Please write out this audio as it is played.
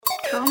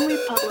from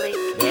Republic.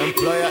 The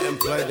employer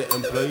employed the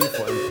employee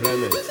for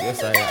employment.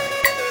 Yes, I am.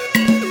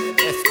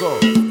 Let's go.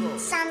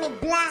 Sammie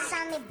Blacc.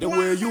 The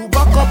way you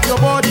back up your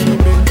body,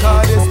 make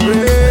all this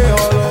spray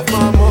all of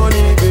my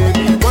money,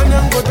 baby. When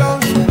I go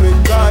down, you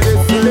make all this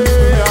spray.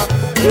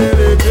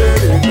 Baby.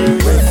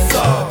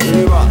 Wessa,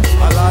 Eva,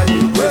 I like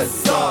it.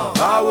 Wessa,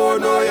 I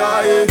won't know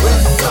ya.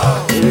 Wessa,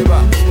 Eva,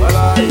 I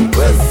like it.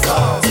 Wessa.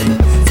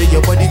 Say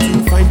your body too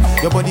fine,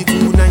 your body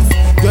too nice,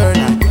 girl.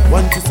 I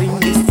want to sing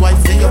this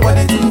twice. Say your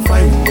body too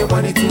fine, your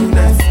body too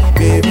nice,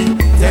 baby.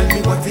 Tell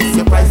me what is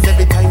your price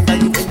every time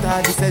that you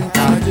enter the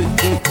center.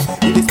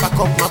 You just back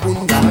up my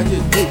bunda.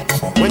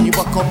 When you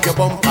back up your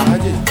bumper,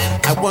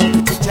 I want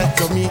you to check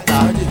your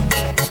meter.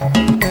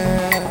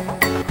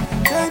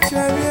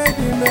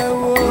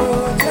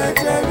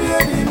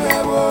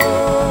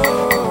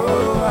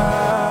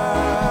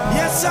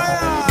 Yes, I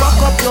am.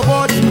 Back up your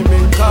body,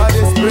 make all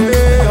this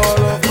spray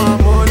all of my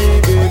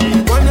money, baby.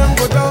 When I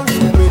go down, you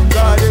make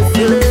all this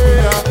spray.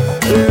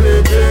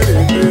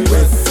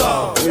 Wessa,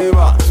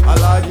 Eva, I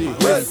like it.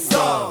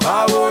 Wessa,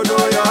 I won't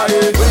know ya.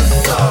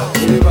 Wessa,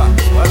 Eva,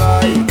 I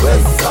like it.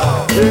 Wessa,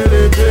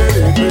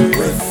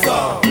 Wessa,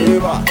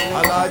 Eva,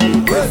 I like it.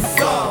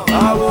 Wessa, I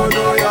won't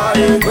know ya.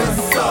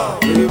 Wessa,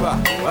 Eva,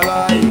 I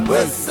like it.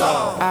 Wessa.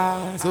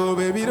 So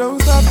baby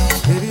don't stop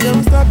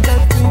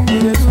that thing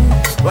you do.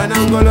 When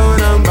I'm going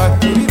on, I'm back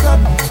to the top,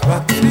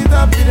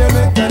 you dey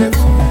make that a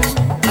fool.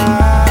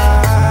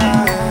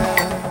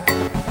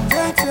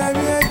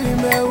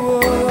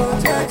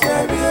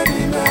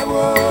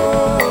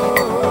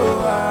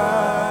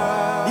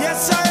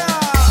 Yes, I am.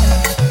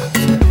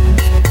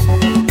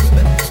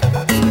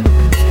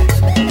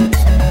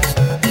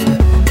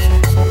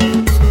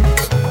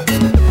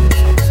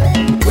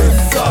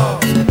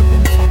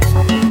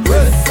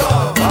 Wessa,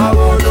 I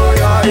won't know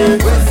ya.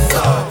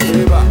 Wessa,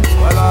 Eva,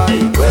 I like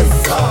it.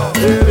 Wessa,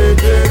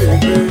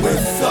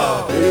 Wessa,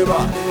 Eva,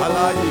 I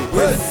like it.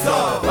 Wessa,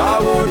 I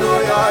won't know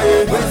ya.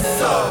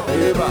 Wessa,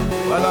 Eva,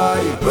 I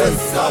like it.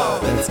 Wessa.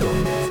 Let's go.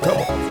 Come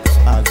on.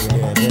 I go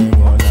there, bang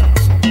on now.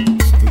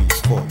 3,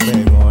 4,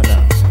 bang on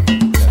now.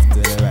 Left to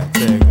the right,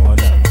 bang on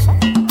now.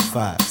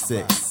 5,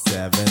 6,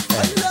 7,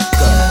 8.